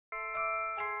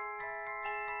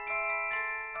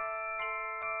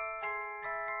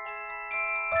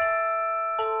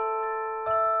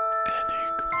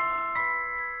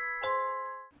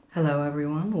Hello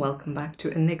everyone, welcome back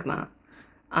to Enigma.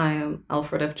 I am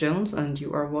Alfred F. Jones and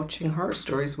you are watching Horror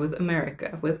Stories with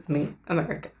America, with me,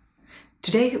 America.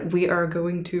 Today we are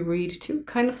going to read two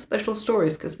kind of special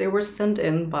stories because they were sent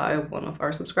in by one of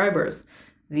our subscribers,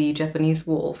 the Japanese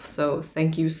Wolf. So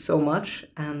thank you so much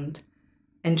and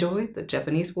enjoy the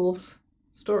Japanese Wolf's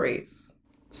stories.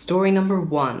 Story number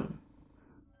 1,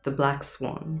 The Black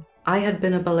Swan. I had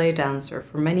been a ballet dancer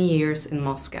for many years in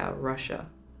Moscow, Russia.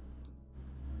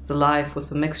 The life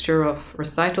was a mixture of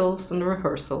recitals and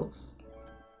rehearsals.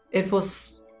 It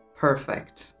was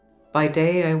perfect. By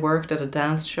day I worked at a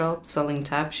dance shop selling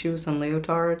tap shoes and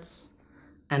leotards,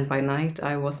 and by night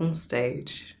I was on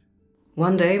stage.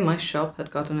 One day my shop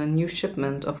had gotten a new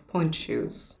shipment of point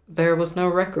shoes. There was no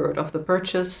record of the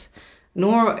purchase,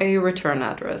 nor a return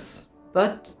address,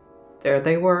 but there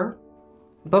they were.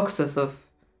 Boxes of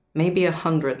maybe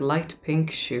 100 light pink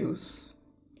shoes.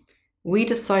 We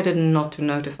decided not to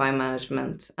notify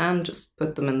management and just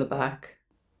put them in the back.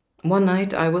 One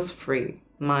night I was free.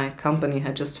 My company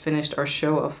had just finished our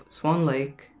show of Swan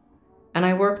Lake, and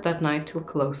I worked that night till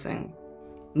closing.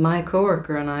 My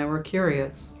coworker and I were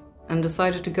curious and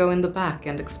decided to go in the back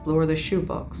and explore the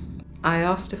shoebox. I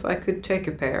asked if I could take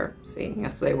a pair, seeing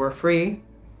as they were free,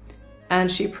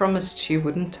 and she promised she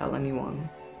wouldn't tell anyone.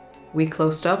 We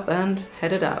closed up and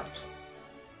headed out.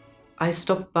 I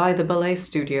stopped by the ballet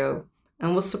studio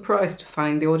and was surprised to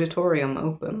find the auditorium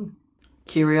open.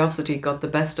 Curiosity got the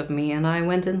best of me and I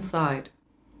went inside.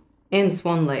 In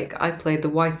Swan Lake, I played the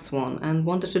White Swan and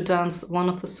wanted to dance one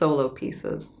of the solo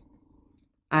pieces.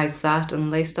 I sat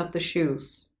and laced up the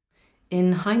shoes.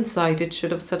 In hindsight, it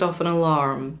should have set off an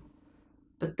alarm,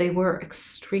 but they were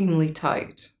extremely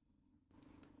tight.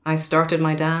 I started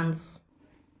my dance.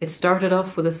 It started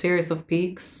off with a series of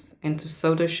peaks into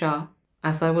saut de chat.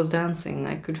 As I was dancing,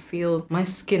 I could feel my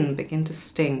skin begin to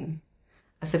sting,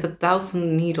 as if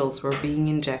 1,000 needles were being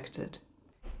injected.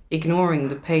 Ignoring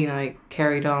the pain, I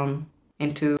carried on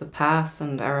into the pas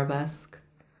and arabesque.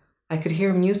 I could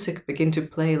hear music begin to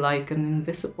play like an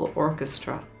invisible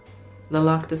orchestra. The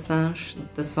Lac des Singes,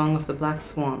 the song of the Black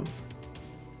Swan.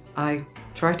 I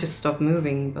tried to stop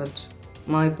moving, but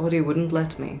my body wouldn't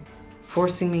let me,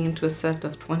 forcing me into a set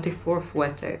of 24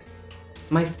 fouettes.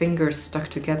 My fingers stuck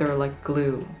together like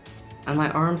glue, and my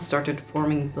arms started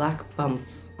forming black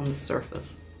bumps on the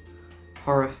surface.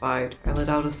 Horrified, I let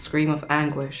out a scream of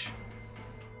anguish,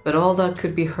 but all that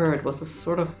could be heard was a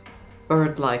sort of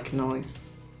bird-like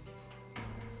noise.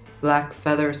 Black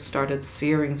feathers started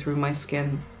searing through my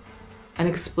skin. An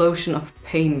explosion of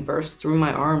pain burst through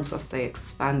my arms as they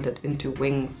expanded into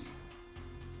wings.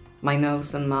 My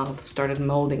nose and mouth started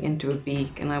molding into a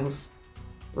beak, and I was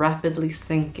rapidly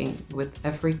sinking with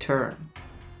every turn.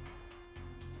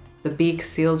 The beak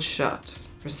sealed shut,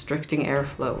 restricting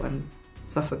airflow and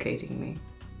suffocating me.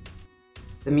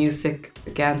 The music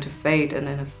began to fade, and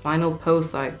in a final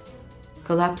pose I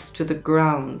collapsed to the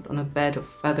ground on a bed of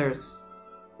feathers,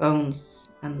 bones,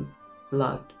 and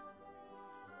blood.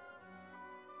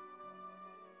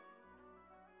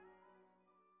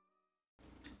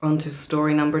 On to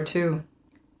story number 2,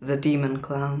 The Demon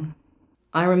Clown.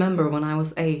 I remember when I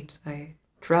was 8, a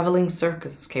traveling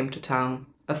circus came to town.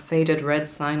 A faded red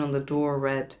sign on the door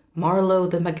read, "Marlowe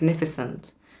the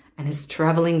Magnificent and his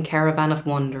traveling caravan of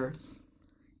wonders.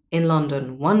 In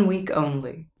London, 1 week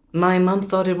only." My mum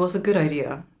thought it was a good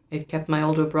idea. It kept my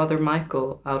older brother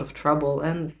Michael out of trouble,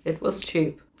 and it was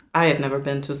cheap. I had never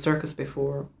been to a circus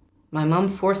before. My mum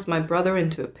forced my brother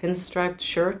into a pinstriped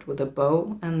shirt with a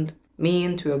bow, and me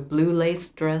into a blue lace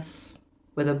dress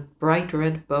with a bright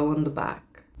red bow on the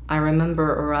back. I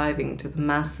remember arriving to the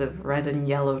massive red and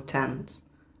yellow tent,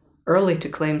 early to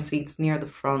claim seats near the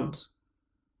front.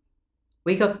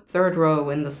 We got 3rd row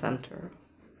in the center.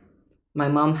 My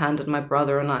mom handed my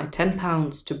brother and I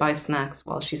 £10 to buy snacks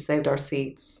while she saved our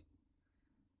seats.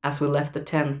 As we left the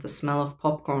tent, the smell of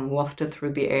popcorn wafted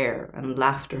through the air, and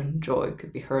laughter and joy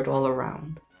could be heard all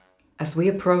around. As we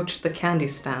approached the candy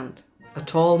stand, a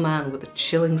tall man with a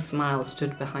chilling smile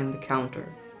stood behind the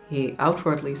counter. He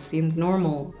outwardly seemed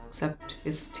normal, except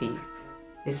his teeth.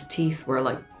 His teeth were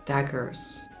like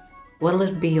daggers. "What'll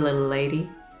it be, little lady?"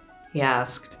 he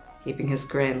asked, keeping his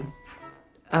grin.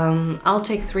 I'll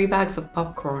take 3 bags of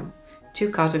popcorn, 2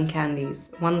 cotton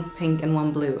candies, 1 pink and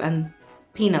 1 blue, and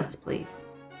peanuts, please,"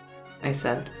 I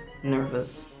said,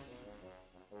 nervous.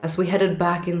 As we headed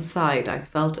back inside, I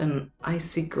felt an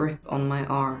icy grip on my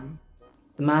arm.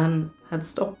 The man had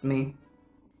stopped me.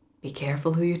 "Be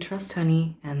careful who you trust,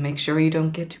 honey, and make sure you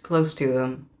don't get too close to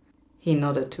them." He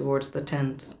nodded towards the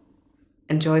tent.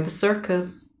 "Enjoy the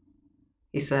circus,"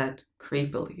 he said,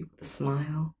 creepily with a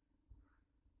smile.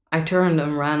 I turned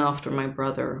and ran after my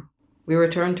brother. We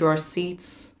returned to our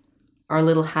seats, our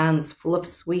little hands full of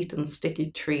sweet and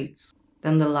sticky treats.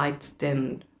 Then the lights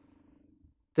dimmed.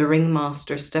 The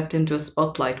ringmaster stepped into a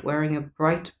spotlight wearing a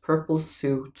bright purple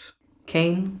suit,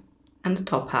 cane, and a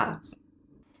top hat.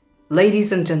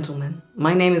 Ladies and gentlemen,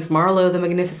 my name is Marviilo the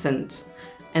Magnificent,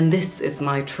 and this is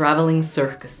my traveling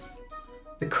circus.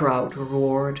 The crowd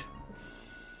roared.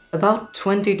 About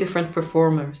 20 different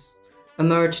performers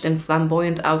emerged in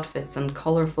flamboyant outfits and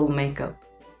colorful makeup.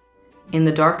 In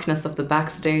the darkness of the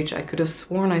backstage, I could have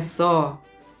sworn I saw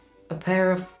a pair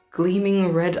of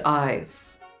gleaming red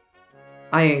eyes.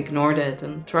 I ignored it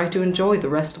and tried to enjoy the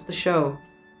rest of the show.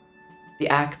 The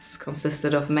acts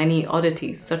consisted of many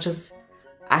oddities, such as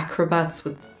acrobats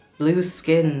with blue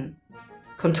skin,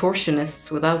 contortionists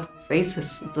without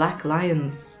faces, black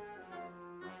lions,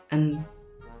 and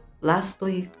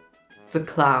lastly, the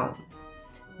clown.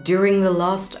 During the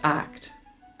last act,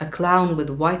 a clown with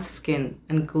white skin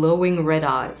and glowing red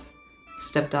eyes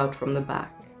stepped out from the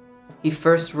back. He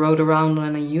first rode around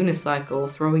on a unicycle,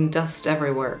 throwing dust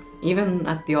everywhere, even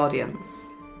at the audience.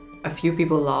 A few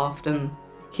people laughed, and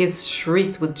kids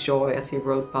shrieked with joy as he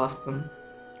rode past them.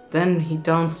 Then he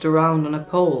danced around on a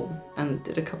pole and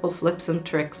did a couple flips and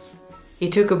tricks. He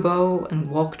took a bow and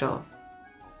walked off.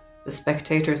 The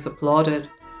spectators applauded.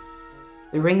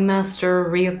 The ringmaster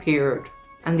reappeared,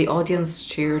 and the audience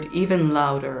cheered even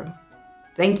louder.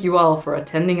 Thank you all for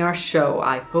attending our show.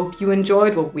 I hope you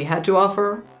enjoyed what we had to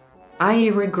offer. I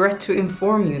regret to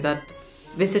inform you that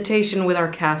visitation with our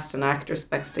cast and actors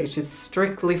backstage is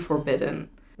strictly forbidden.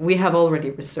 We have already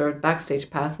reserved backstage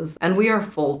passes, and we are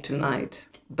full tonight.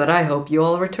 But I hope you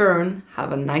all return.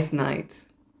 Have a nice night.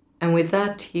 And with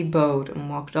that, he bowed and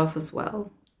walked off as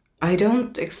well. I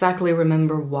don't exactly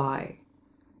remember why,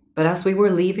 but as we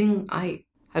were leaving, I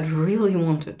had really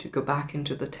wanted to go back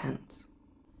into the tent,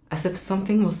 as if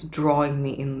something was drawing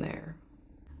me in there.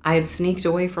 I had sneaked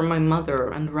away from my mother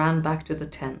and ran back to the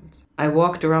tent. I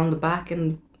walked around the back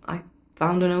and I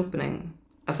found an opening.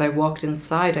 As I walked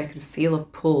inside, I could feel a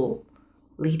pull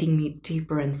leading me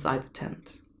deeper inside the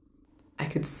tent. I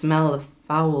could smell a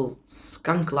foul,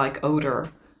 skunk-like odor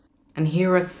and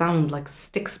hear a sound like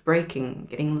sticks breaking,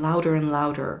 getting louder and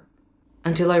louder,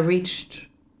 until I reached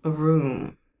a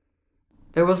room.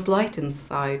 There was light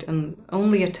inside and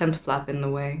only a tent flap in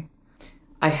the way.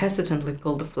 I hesitantly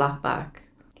pulled the flap back,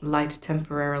 light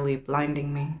temporarily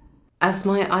blinding me. As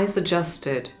my eyes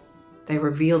adjusted, they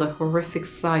revealed a horrific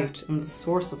sight and the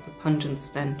source of the pungent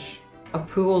stench. A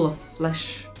pool of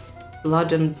flesh,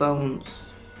 blood and bones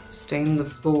stained the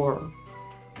floor,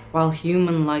 while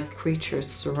human-like creatures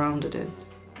surrounded it.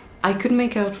 I could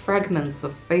make out fragments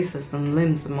of faces and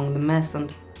limbs among the mess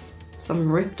and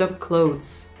some ripped-up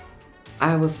clothes.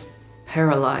 I was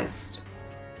paralyzed.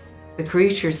 The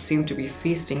creatures seemed to be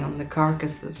feasting on the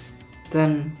carcasses.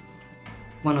 Then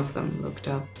one of them looked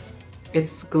up.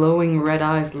 Its glowing red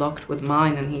eyes locked with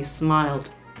mine, and he smiled,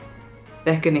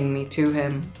 beckoning me to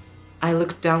him. I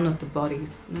looked down at the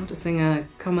bodies, noticing a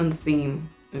common theme: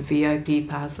 VIP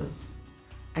passes.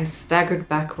 I staggered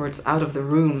backwards out of the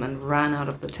room and ran out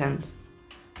of the tent.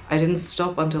 I didn't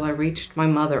stop until I reached my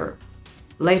mother.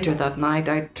 Later that night,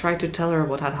 I tried to tell her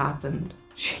what had happened.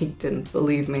 She didn't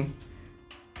believe me.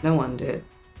 No one did.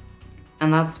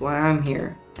 And that's why I'm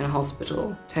here, in a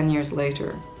hospital, 10 years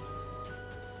later.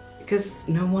 Because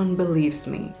no one believes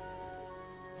me.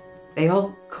 They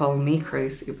all call me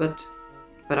crazy, but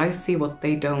I see what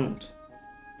they don't.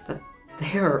 That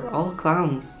they're all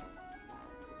clowns.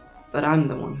 But I'm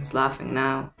the one who's laughing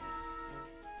now.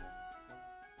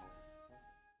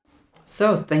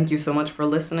 So, thank you so much for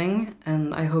listening,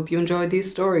 and I hope you enjoyed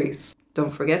these stories.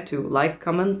 Don't forget to like,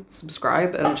 comment,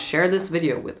 subscribe, and share this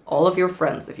video with all of your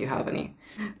friends if you have any.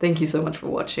 Thank you so much for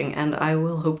watching, and I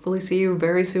will hopefully see you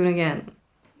very soon again.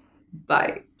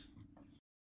 Bye.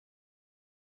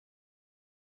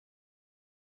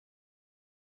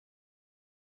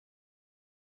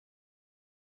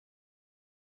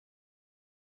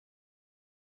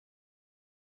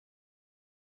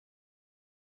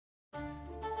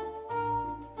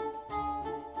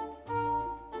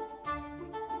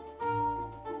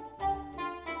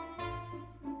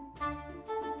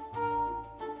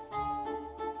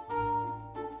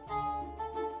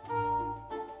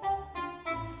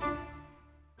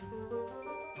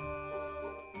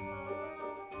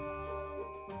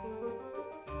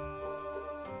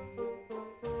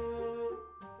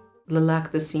 Le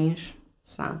lac de Singe,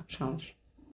 Saint-Change.